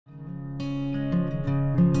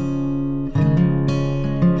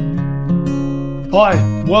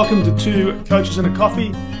Hi, welcome to Two Coaches and a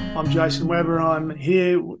Coffee. I'm Jason Webber. I'm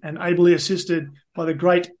here and ably assisted by the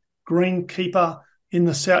great greenkeeper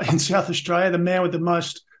in South Australia, the man with the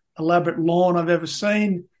most elaborate lawn I've ever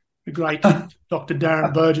seen, the great Dr.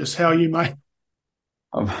 Darren Burgess. How are you, mate?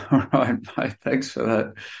 I'm all right, mate. Thanks for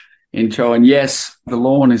that intro. And yes, the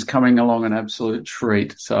lawn is coming along an absolute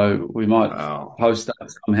treat. So we might post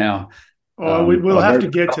that somehow. We'll have to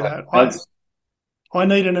get to that. I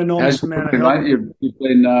need an enormous amount of help. Mate? You've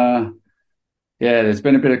been, there's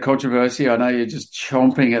been a bit of controversy. I know you're just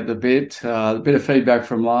chomping at the bit. The bit of feedback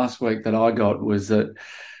from last week that I got was that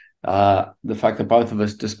the fact that both of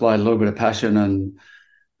us displayed a little bit of passion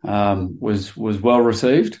and was well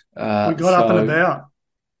received. We got up and about.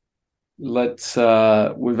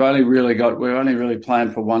 We've only really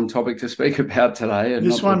planned for one topic to speak about today. And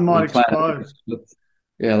this one might explode.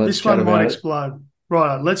 This one might explode.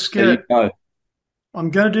 Right, let's get it. I'm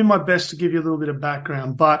going to do my best to give you a little bit of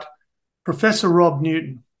background, but Professor Rob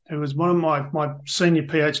Newton, who was one of my senior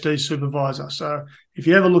PhD supervisor. So if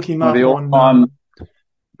you ever look him up on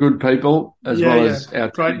good people as our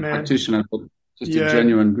great man, practitioner, just a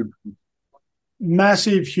genuine good,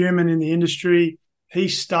 massive human in the industry. He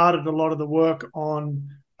started a lot of the work on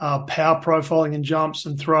power profiling and jumps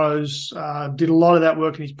and throws. Did a lot of that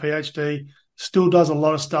work in his PhD. Still does a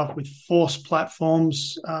lot of stuff with force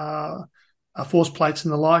platforms. Force plates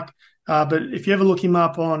and the like. But if you ever look him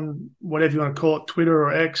up on whatever you want to call it, Twitter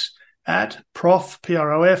or X, at Prof,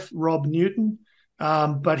 P-R-O-F, Rob Newton.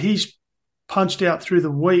 But he's punched out through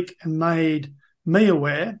the week and made me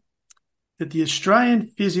aware that the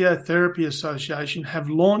Australian Physiotherapy Association have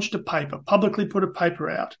launched a paper, publicly put a paper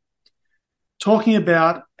out, talking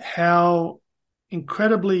about how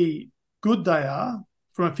incredibly good they are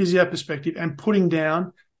from a physio perspective and putting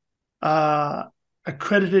down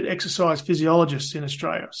accredited exercise physiologists in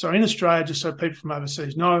Australia. So in Australia, just so people from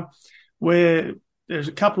overseas know, where there's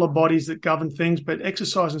a couple of bodies that govern things, but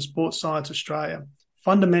Exercise and Sports Science Australia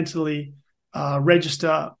fundamentally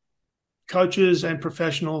register coaches and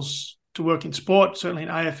professionals to work in sport. Certainly in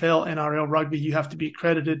AFL, NRL, rugby, you have to be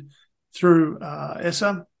accredited through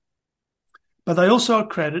ESA. But they also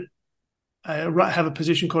have a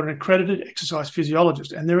position called an accredited exercise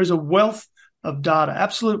physiologist. And there is a wealth of data,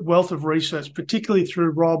 absolute wealth of research, particularly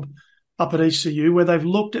through Rob up at ECU, where they've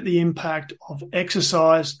looked at the impact of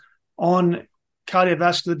exercise on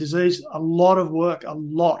cardiovascular disease, a lot of work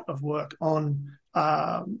on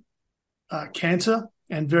cancer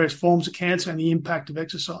and various forms of cancer and the impact of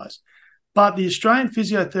exercise. But the Australian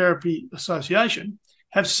Physiotherapy Association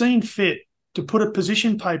have seen fit to put a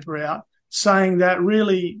position paper out saying that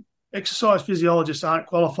really exercise physiologists aren't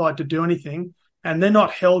qualified to do anything, and they're not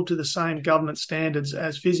held to the same government standards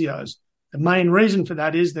as physios. The main reason for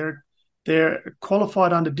that is they're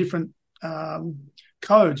qualified under different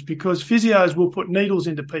codes, because physios will put needles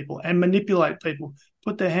into people and manipulate people,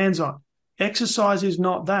 put their hands on. Exercise is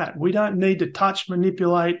not that. We don't need to touch,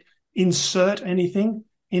 manipulate, insert anything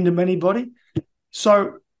into anybody.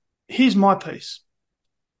 So here's my piece.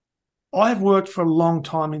 I have worked for a long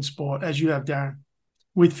time in sport, as you have, Darren,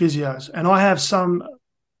 with physios, and I have some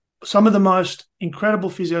of the most incredible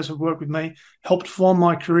physios have worked with me, helped form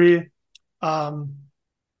my career from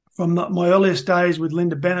my earliest days with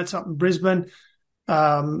Linda Bennett's up in Brisbane,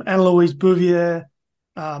 Anna-Louise Bouvier,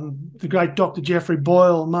 the great Dr. Jeffrey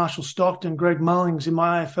Boyle, Marshall Stockton, Greg Mullings in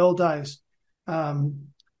my AFL days, Cameron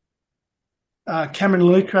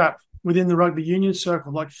Lucrap within the rugby union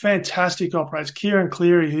circle, like fantastic operators. Kieran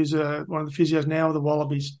Cleary, who's one of the physios now with the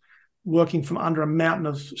Wallabies, working from under a mountain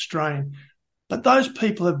of strain. But those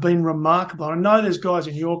people have been remarkable. I know there's guys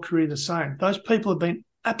in your career the same. Those people have been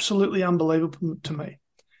absolutely unbelievable to me.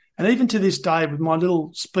 And even to this day, with my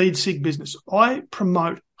little SpeedSig business, I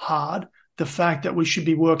promote hard the fact that we should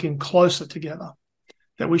be working closer together,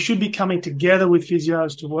 that we should be coming together with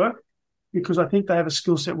physios to work, because I think they have a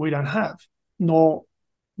skill set we don't have, nor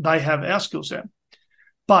they have our skill set.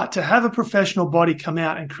 But to have a professional body come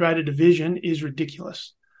out and create a division is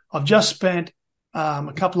ridiculous. I've just spent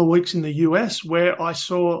a couple of weeks in the US where I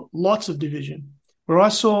saw lots of division, where I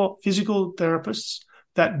saw physical therapists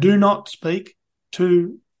that do not speak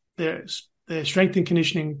to their strength and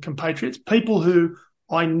conditioning compatriots, people who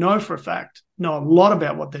I know for a fact know a lot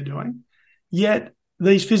about what they're doing, yet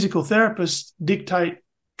these physical therapists dictate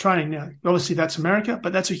training. Now, obviously that's America,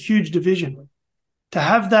 but that's a huge division. To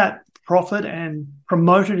have that profit and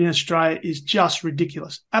promoted in Australia is just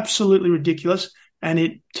ridiculous, absolutely ridiculous. And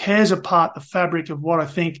it tears apart the fabric of what I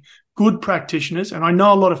think good practitioners, and I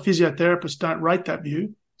know a lot of physiotherapists don't rate that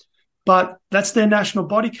view, but that's their national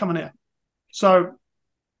body coming out. So,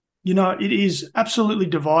 you know, it is absolutely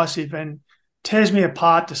divisive. And tears me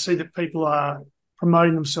apart to see that people are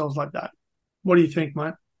promoting themselves like that. What do you think,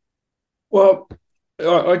 mate? Well,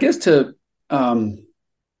 I guess I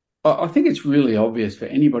think it's really obvious for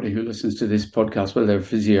anybody who listens to this podcast, whether they're a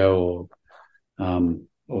physio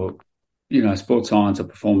or sports science or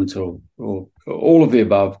performance or all of the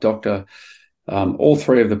above, doctor. All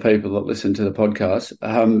three of the people that listen to the podcast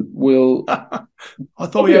will. I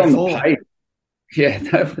thought we had four. Yeah,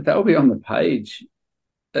 they'll be on the page,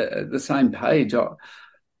 the same page.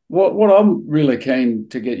 What I'm really keen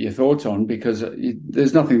to get your thoughts on, because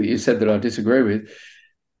there's nothing that you said that I disagree with.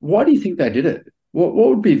 Why do you think they did it? What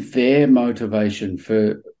would be their motivation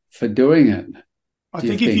for doing it? I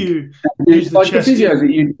think if you use the physios that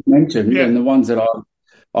you mentioned, and the ones that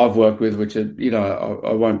I've worked with, which are,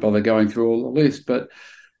 I won't bother going through all the list, but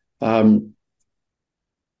they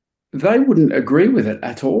wouldn't agree with it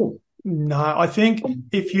at all. No, I think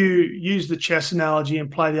if you use the chess analogy and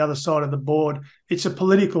play the other side of the board, it's a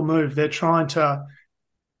political move. They're trying to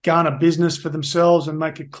garner business for themselves and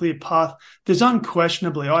make a clear path. There's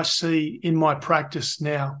unquestionably, I see in my practice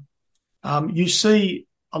now, you see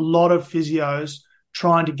a lot of physios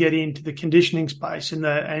trying to get into the conditioning space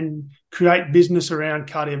and create business around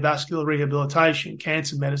cardiovascular rehabilitation,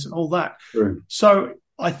 cancer medicine, all that. Right. So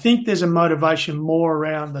I think there's a motivation more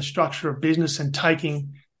around the structure of business and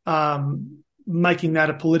making that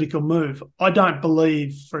a political move. I don't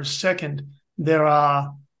believe for a second there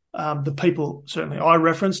are the people, certainly I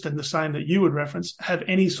referenced and the same that you would reference, have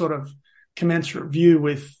any sort of commensurate view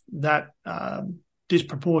with that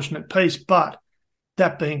disproportionate piece. But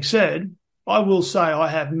that being said, I will say I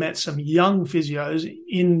have met some young physios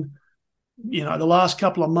in the last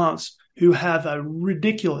couple of months who have a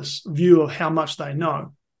ridiculous view of how much they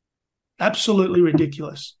know. Absolutely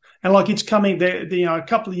ridiculous. And like it's coming, they're a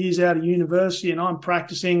couple of years out of university and I'm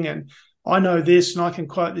practicing and I know this and I can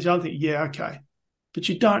quote this other thing. Yeah, okay. But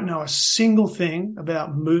you don't know a single thing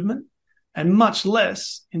about movement and much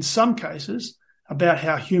less, in some cases, about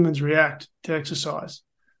how humans react to exercise.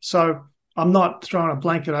 So I'm not throwing a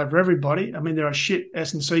blanket over everybody. I mean, there are shit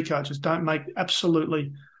S&C coaches. Don't make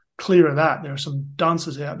absolutely clear of that. There are some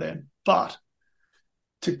dunces out there. But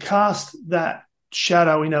to cast that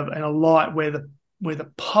shadow in a light where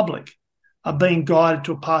the public are being guided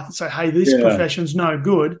to a path and say, hey, this profession's no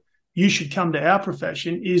good, you should come to our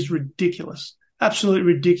profession, is ridiculous. Absolutely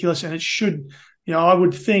ridiculous. And it should, I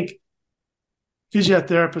would think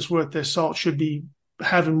physiotherapists worth their salt should be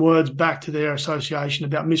having words back to their association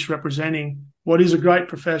about misrepresenting what is a great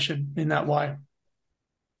profession in that way.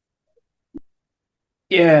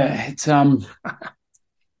 Yeah, it's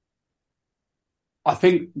I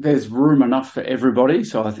think there's room enough for everybody,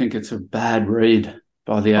 so I think it's a bad read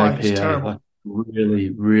by the APA, like really,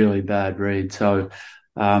 really bad read. So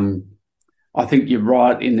I think you're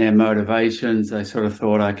right in their motivations. They sort of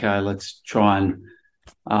thought, okay, let's try and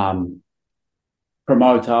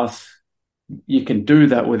promote us. You can do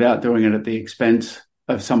that without doing it at the expense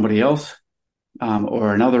of somebody else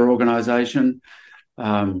or another organisation.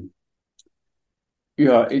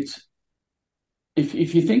 It's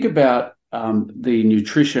if you think about the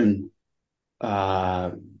nutrition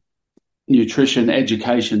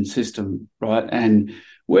education system, right? And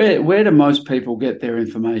where do most people get their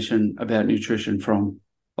information about nutrition from?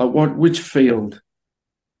 Like which field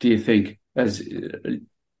do you think as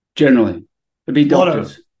generally? It'd be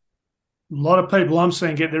doctors. A lot of people I'm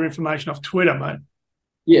seeing get their information off Twitter, mate.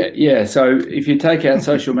 Yeah. So if you take out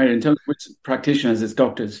social media, in terms of which practitioners, it's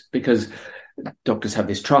doctors, because doctors have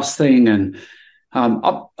this trust thing. And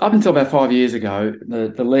up until about 5 years ago,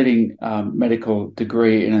 the leading medical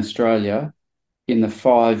degree in Australia in the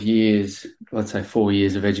 5 years, let's say 4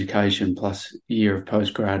 years of education plus a year of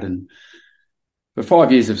postgrad, and for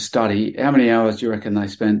 5 years of study, how many hours do you reckon they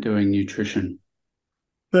spent doing nutrition?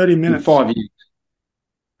 30 minutes. In 5 years.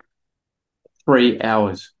 3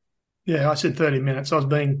 hours. Yeah, I said 30 minutes. I was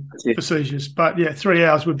being facetious. But, 3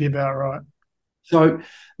 hours would be about right. So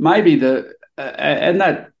maybe the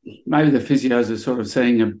physios are sort of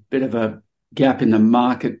seeing a bit of a gap in the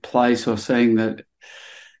marketplace, or seeing that,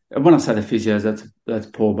 when I say the physios, that's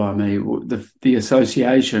poor by me. The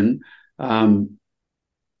association,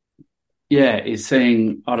 is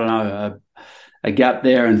seeing, I don't know, a gap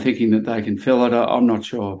there and thinking that they can fill it. I'm not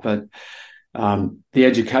sure, but the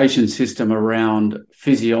education system around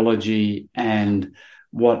physiology and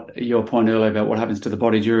what your point earlier about what happens to the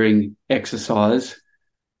body during exercise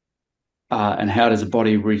and how does the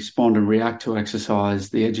body respond and react to exercise,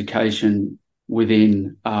 the education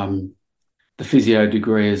within the physio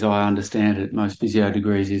degree, as I understand it, most physio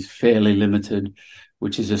degrees, is fairly limited,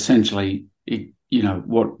 which is essentially,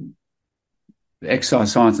 what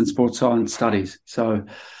exercise science and sports science studies. So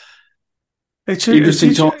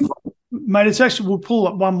interesting time. Mate, it's actually, we'll pull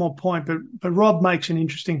up one more point, but Rob makes an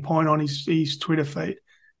interesting point on his Twitter feed.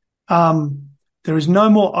 There is no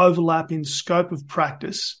more overlap in scope of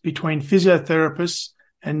practice between physiotherapists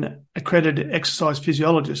and accredited exercise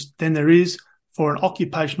physiologists than there is for an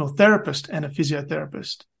occupational therapist and a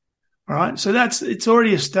physiotherapist. All right. So it's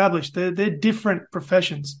already established. They're different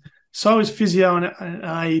professions. So is physio and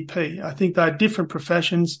AEP. I think they're different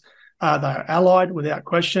professions. They are allied without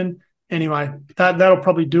question. Anyway, that'll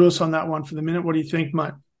probably do us on that one for the minute. What do you think,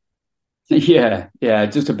 mate? Yeah,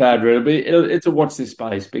 just a bad riddle. But it's a watch this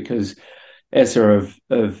space, because ESSA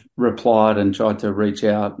have replied and tried to reach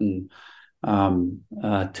out and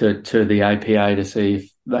to the APA to see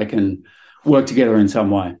if they can work together in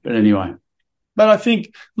some way. But anyway. But I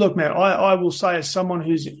think, look, man, I will say, as someone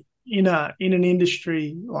who's in an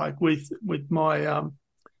industry like with my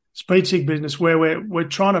SpeedSig business, where we're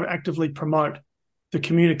trying to actively promote the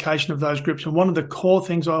communication of those groups. And one of the core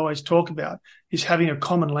things I always talk about is having a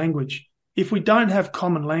common language. If we don't have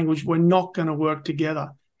common language, we're not going to work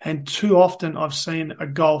together. And too often I've seen a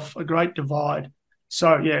great divide.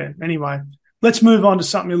 So, yeah, anyway, let's move on to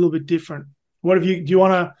something a little bit different. What have you, do you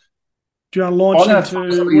want to launch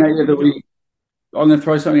into? I'm going to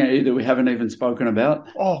throw something at you that we haven't even spoken about.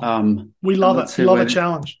 We love it. Love a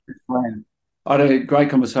challenge. I had a great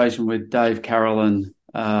conversation with Dave Carolyn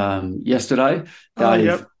yesterday.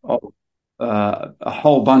 Dave, a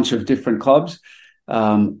whole bunch of different clubs,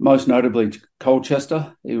 most notably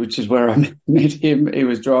Colchester, which is where I met him. He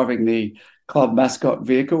was driving the club mascot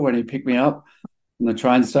vehicle when he picked me up from the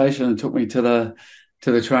train station and took me to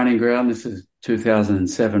the training ground. This is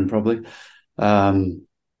 2007 probably.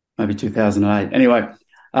 Maybe 2008. Anyway,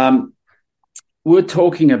 we're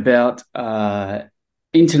talking about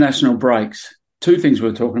international breaks. Two things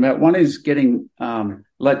we're talking about. One is getting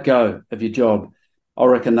let go of your job. I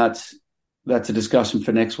reckon that's a discussion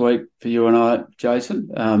for next week for you and I,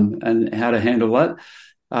 Jason, and how to handle that.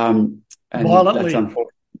 And violently.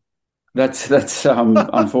 That's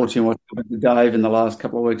unfortunate what happened to Dave in the last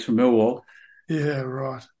couple of weeks from Millwall. Yeah,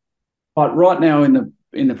 right. But right now in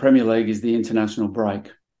the Premier League is the international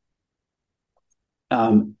break.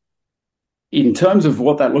 In terms of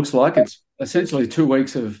what that looks like, it's essentially 2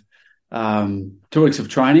 weeks of 2 weeks of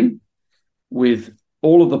training with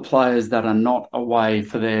all of the players that are not away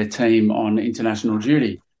for their team on international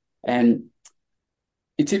duty. And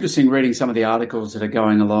it's interesting reading some of the articles that are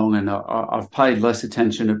going along, and I've paid less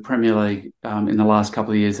attention to Premier League in the last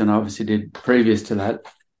couple of years than I obviously did previous to that.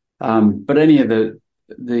 But any of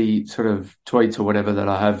the sort of tweets or whatever that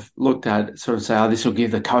I have looked at sort of say, this will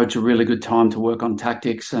give the coach a really good time to work on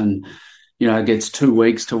tactics and, gets 2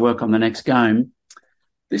 weeks to work on the next game.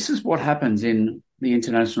 This is what happens in the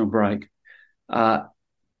international break.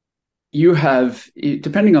 You have,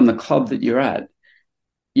 depending on the club that you're at,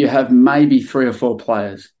 you have maybe 3 or 4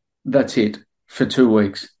 players. That's it for 2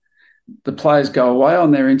 weeks. The players go away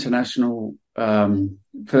on their international, for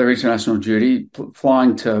their international duty,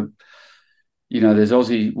 flying to, there's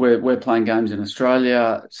Aussie, we're playing games in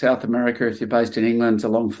Australia, South America, if you're based in England, it's a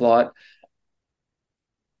long flight.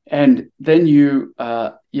 And then you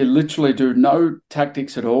literally do no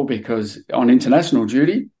tactics at all, because on international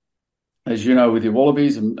duty, as you know, with your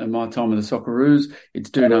Wallabies and my time with the Socceroos, it's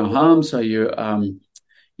do no harm. So you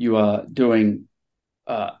are doing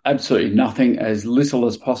absolutely nothing, as little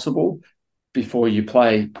as possible, before you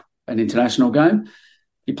play an international game.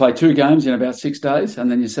 You play 2 games in about 6 days,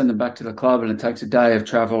 and then you send them back to the club, and it takes a day of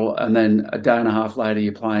travel, and then a day and a half later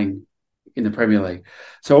you're playing in the Premier League.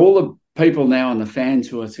 So all the people now and the fans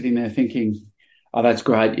who are sitting there thinking, oh, that's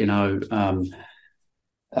great, Jurgen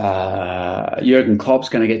Klopp's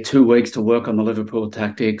going to get 2 weeks to work on the Liverpool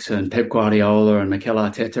tactics, and Pep Guardiola and Mikel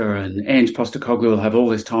Arteta and Ange Postecoglou will have all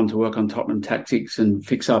this time to work on Tottenham tactics and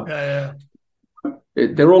fix up. Yeah.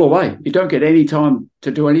 They're all away. You don't get any time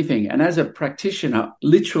to do anything. And as a practitioner,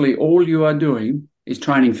 literally all you are doing is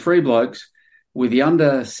training 3 blokes with the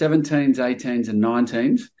under 17s, 18s and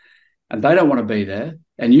 19s, and they don't want to be there,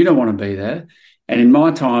 and you don't want to be there. And in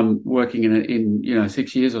my time working in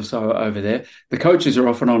 6 years or so over there, the coaches are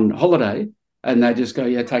often on holiday and they just go,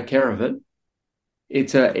 yeah, take care of it.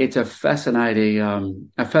 It's a fascinating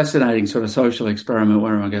sort of social experiment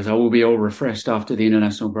where everyone goes, oh, we'll be all refreshed after the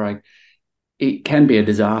international break. It can be a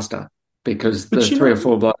disaster, because the 3 or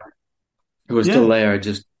 4 blokes who are still there are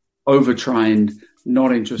just overtrained,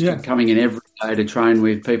 not interested, coming in every day to train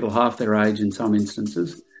with people half their age in some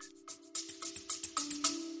instances.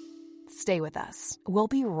 Stay with us. We'll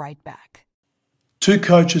be right back. 2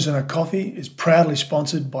 Coaches and a Coffee is proudly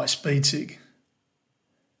sponsored by SpeedSig.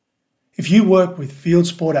 If you work with field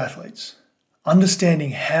sport athletes,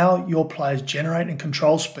 understanding how your players generate and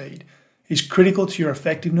control speed is critical to your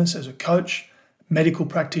effectiveness as a coach, medical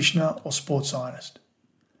practitioner, or sports scientist.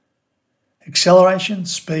 Acceleration,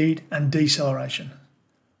 speed, and deceleration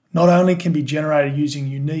not only can be generated using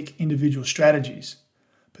unique individual strategies,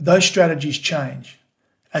 but those strategies change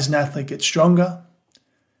as an athlete gets stronger,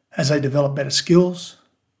 as they develop better skills,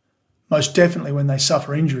 most definitely when they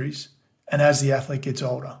suffer injuries, and as the athlete gets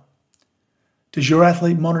older. Does your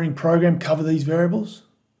athlete monitoring program cover these variables?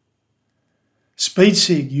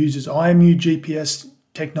 SpeedSig uses IMU GPS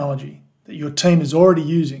technology that your team is already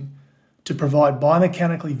using to provide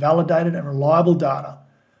biomechanically validated and reliable data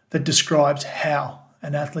that describes how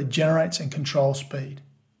an athlete generates and controls speed.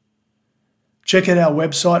 Check out our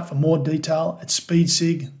website for more detail at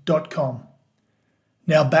speedsig.com.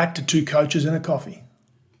 Now back to Two Coaches and a Coffee.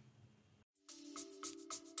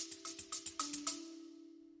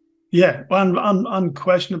 Yeah,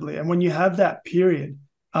 unquestionably. And when you have that period,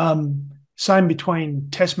 same between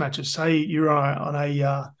test matches, say you're on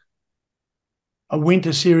a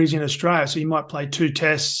winter series in Australia, so you might play 2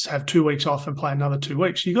 tests, have 2 weeks off and play another 2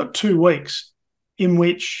 weeks. You've got 2 weeks in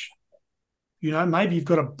which, maybe you've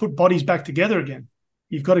got to put bodies back together again.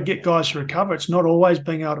 You've got to get guys to recover. It's not always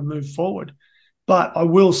being able to move forward. But I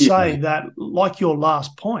will say that, like your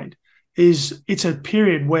last point, is it's a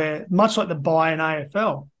period where, much like the bye in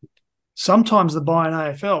AFL, sometimes the bye in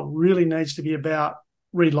AFL really needs to be about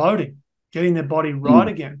reloading, getting their body right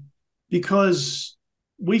again. Because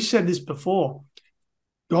we said this before,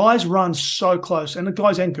 guys run so close, and the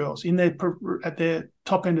guys and girls at their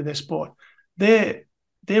top end of their sport, they're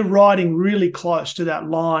riding really close to that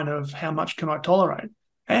line of how much can I tolerate.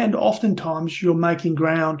 And oftentimes you're making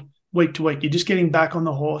ground week to week. You're just getting back on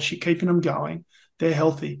the horse. You're keeping them going. They're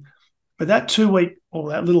healthy. But that 2-week or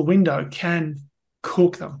that little window can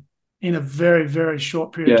cook them in a very, very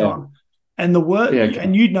short period of time. And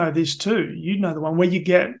and you'd know this too. You'd know the one where you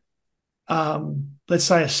get, let's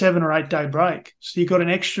say, a 7 or 8 day break. So you've got an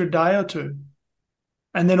extra day or two.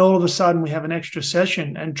 And then all of a sudden we have an extra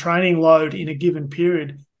session, and training load in a given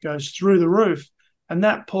period goes through the roof. And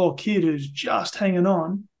that poor kid who's just hanging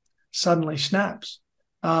on suddenly snaps.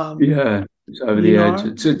 It's over the edge.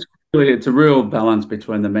 It's a real balance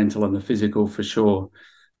between the mental and the physical, for sure.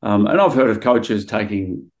 And I've heard of coaches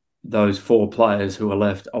taking those 4 players who are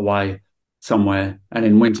left away somewhere. And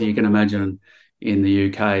in winter, you can imagine in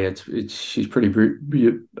the UK, she's pretty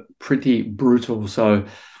brutal. So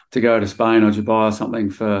to go to Spain or Dubai or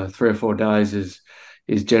something for 3 or 4 days is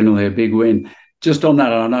generally a big win. Just on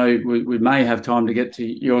that, I know we may have time to get to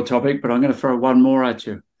your topic, but I'm going to throw one more at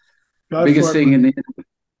you. Biggest thing in the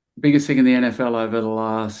NFL over the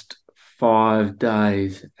last 5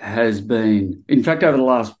 days has been, in fact, over the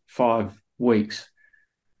last 5 weeks,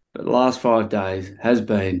 but the last 5 days has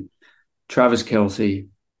been Travis Kelce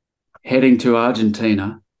heading to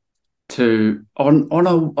Argentina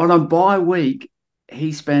on a bye week.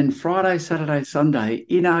 He spent Friday, Saturday, Sunday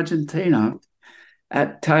in Argentina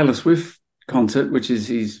at Taylor Swift concert, which is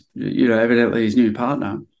evidently his new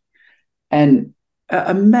partner. And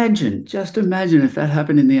just imagine if that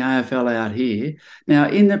happened in the AFL out here. Now,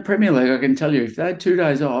 in the Premier League, I can tell you, if they had 2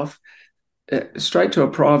 days off, straight to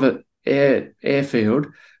a private airfield,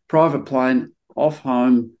 private plane, off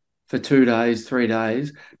home for 2 days, 3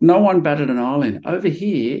 days, no one batted an eyelid. Over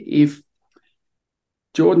here, if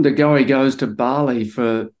Jordan De Goey goes to Bali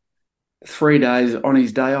for 3 days on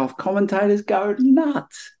his day off, commentators go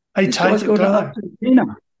nuts. They take it, don't they?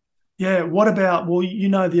 Yeah. What about,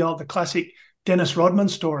 the classic Dennis Rodman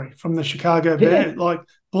story from the Chicago Bears, like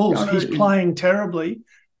Bulls. He's playing terribly.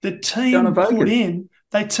 The team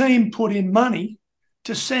put in money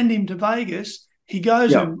to send him to Vegas. He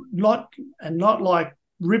goes and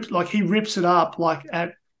he rips it up like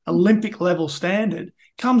at Olympic level standard,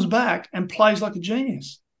 comes back and plays like a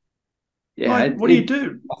genius. Yeah, what do you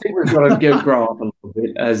do? I think we've got to grow up a little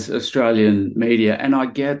bit as Australian media, and I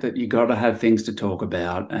get that you got to have things to talk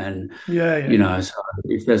about, and so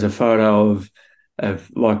if there's a photo of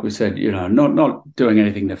like we said, not doing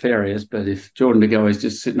anything nefarious, but if Jordan De Goey is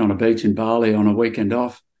just sitting on a beach in Bali on a weekend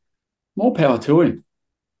off, more power to him.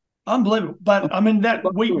 Unbelievable. But I mean, that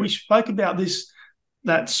we spoke about this,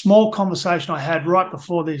 that small conversation I had right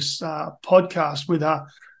before this podcast with a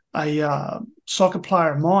soccer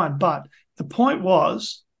player of mine. But the point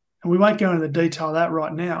was, and we won't go into the detail of that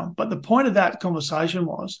right now, but the point of that conversation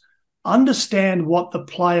was understand what the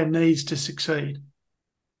player needs to succeed.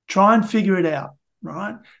 Try and figure it out,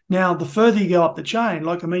 right? Now, the further you go up the chain,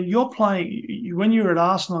 you're playing, when you were at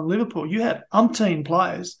Arsenal and Liverpool, you had umpteen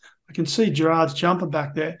players. I can see Gerard's jumper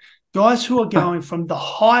back there. Guys who are going from the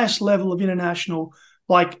highest level of international,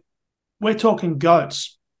 like we're talking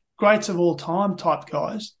GOATs, greats of all time type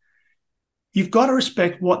guys. You've got to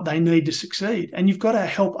respect what they need to succeed, and you've got to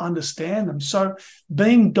help understand them. So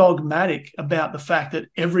being dogmatic about the fact that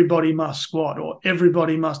everybody must squat or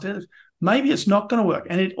everybody must do this, maybe it's not going to work.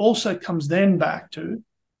 And it also comes then back to,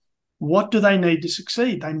 what do they need to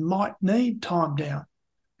succeed? They might need time down.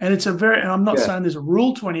 And and I'm not saying there's a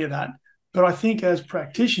rule to any of that, but I think as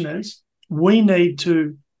practitioners, we need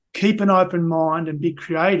to keep an open mind and be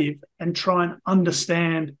creative and try and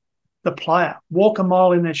understand the player. Walk a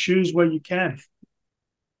mile in their shoes where you can.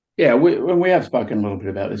 Yeah, we have spoken a little bit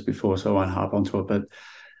about this before, so I won't harp onto it. But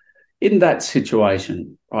in that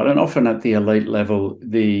situation, right, and often at the elite level,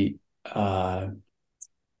 they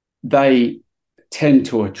tend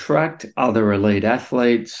to attract other elite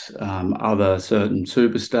athletes, other certain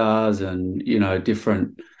superstars, and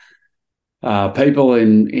different people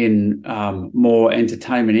in more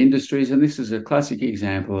entertainment industries. And this is a classic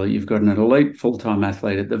example. You've got an elite full-time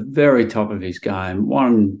athlete at the very top of his game,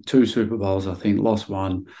 won 2 Super Bowls, I think, lost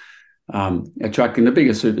one, attracting the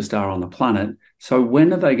biggest superstar on the planet. So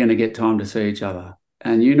when are they going to get time to see each other?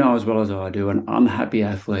 And you know as well as I do, an unhappy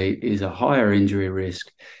athlete is a higher injury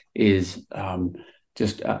risk, is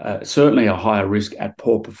certainly a higher risk at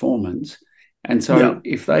poor performance. And so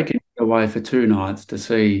if they can get away for 2 nights to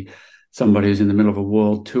see somebody who's in the middle of a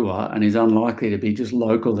world tour and is unlikely to be just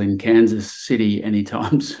local in Kansas City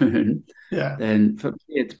anytime soon, then for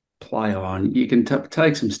it to play on, you can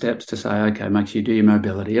take some steps to say, okay, make sure you do your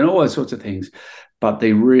mobility and all those sorts of things. But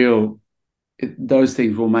those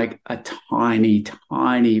things will make a tiny,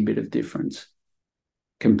 tiny bit of difference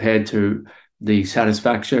compared to the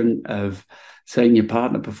satisfaction of seeing your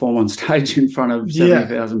partner perform on stage in front of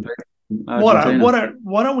 70,000 people.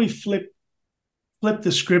 Why don't we flip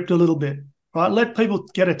the script a little bit, right? Let people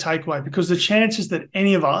get a takeaway, because the chances that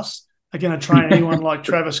any of us are going to train anyone like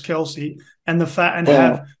Travis Kelce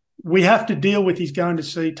we have to deal with he's going to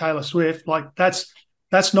see Taylor Swift, like that's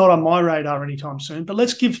not on my radar anytime soon. But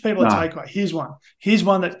let's give people a takeaway. Here's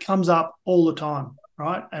one that comes up all the time,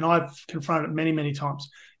 right? And I've confronted it many, many times,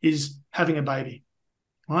 is having a baby,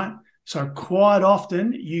 right? So quite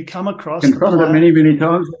often you come across confronted it many, many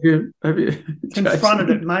times. Have you confronted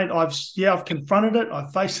it, mate? I've confronted it.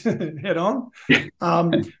 I've faced it head on.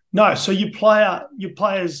 No, so your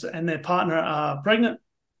players and their partner are pregnant,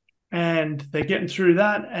 and they're getting through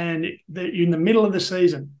that, and they're in the middle of the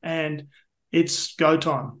season, and it's go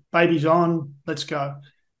time. Baby's on. Let's go.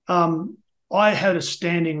 I had a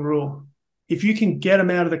standing rule: if you can get them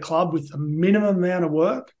out of the club with a minimum amount of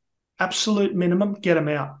work, absolute minimum, get them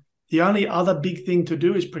out. The only other big thing to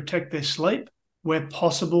do is protect their sleep where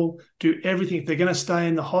possible. Do everything. If they're going to stay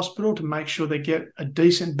in the hospital, to make sure they get a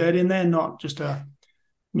decent bed in there, not just a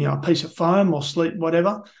piece of foam or sleep,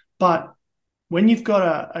 whatever. But when you've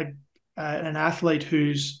got an athlete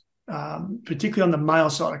who's particularly on the male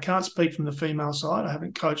side, I can't speak from the female side. I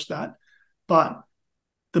haven't coached that, but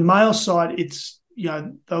the male side, it's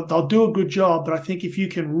they'll do a good job. But I think if you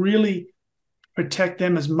can really protect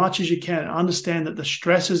them as much as you can, and understand that the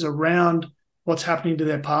stresses around what's happening to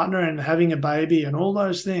their partner and having a baby and all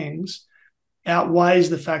those things outweighs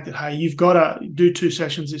the fact that, hey, you've got to do 2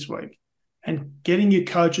 sessions this week, and getting your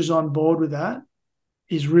coaches on board with that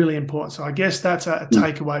is really important. So I guess that's a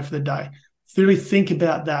takeaway for the day. Really think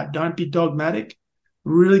about that. Don't be dogmatic.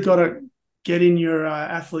 Really got to get in your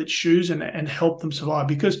athlete's shoes and help them survive.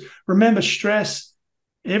 Because remember, stress,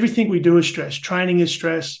 everything we do is stress. Training is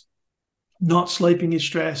stress. Not sleeping is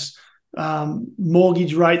stress.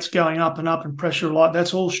 Mortgage rates going up and pressure of life,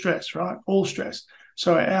 that's all stress, right? All stress.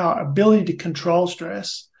 So our ability to control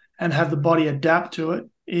stress and have the body adapt to it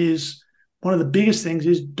is one of the biggest things.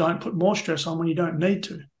 Is don't put more stress on when you don't need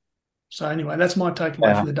to. So anyway, that's my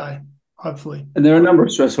takeaway for the day, hopefully. And there are a number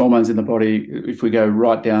of stress hormones in the body, if we go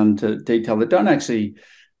right down to detail, that don't actually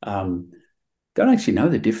know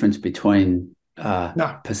the difference between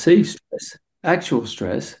perceived stress, actual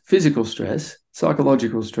stress, physical stress,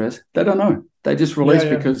 psychological stress. They don't know. They just release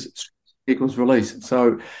because stress equals release.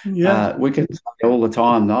 So we can say all the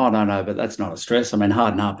time, no, I don't know, but that's not a stress. I mean,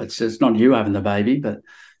 harden up. It's just not you having the baby, but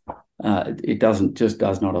it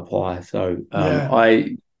does not apply. So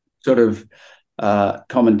I sort of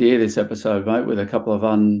commandeer this episode, mate, with a couple of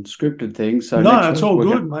unscripted things. So no, it's all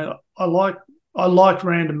good, mate. I like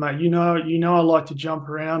random, mate. You know, I like to jump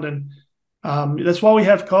around, and that's why we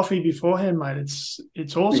have coffee beforehand, mate.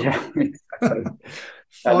 It's awesome.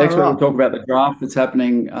 Next week we'll talk about the draft that's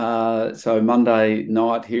happening. So Monday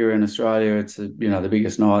night here in Australia, it's the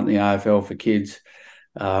biggest night in the AFL for kids.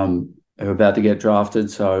 are about to get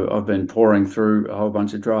drafted. So I've been pouring through a whole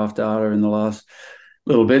bunch of draft data in the last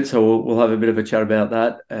little bit. So we'll have a bit of a chat about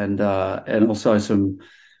that, and also some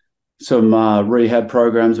rehab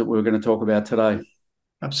programs that we're going to talk about today.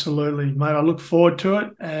 Absolutely, mate. I look forward to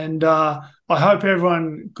it, and I hope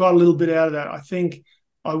everyone got a little bit out of that. I think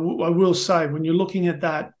I will say, when you're looking at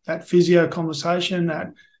that physio conversation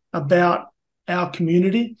about our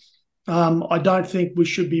community, I don't think we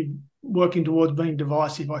should be working towards being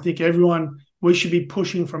divisive. I think we should be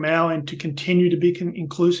pushing from our end to continue to be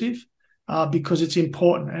inclusive, because it's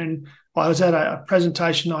important. And I was at a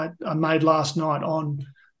presentation I made last night on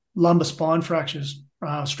lumbar spine fractures,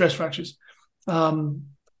 stress fractures.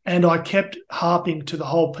 And I kept harping to the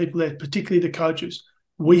whole people there, particularly the coaches.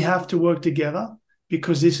 We have to work together,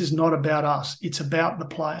 because this is not about us. It's about the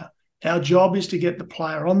player. Our job is to get the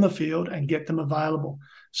player on the field and get them available.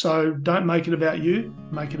 So don't make it about you,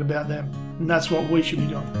 make it about them. And that's what we should be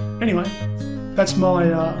doing. Anyway, that's my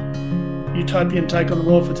utopian take on the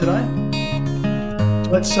world for today.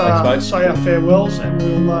 Let's say our farewells, and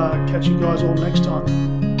we'll catch you guys all next time.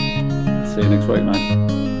 See you next week,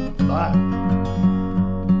 mate. Bye.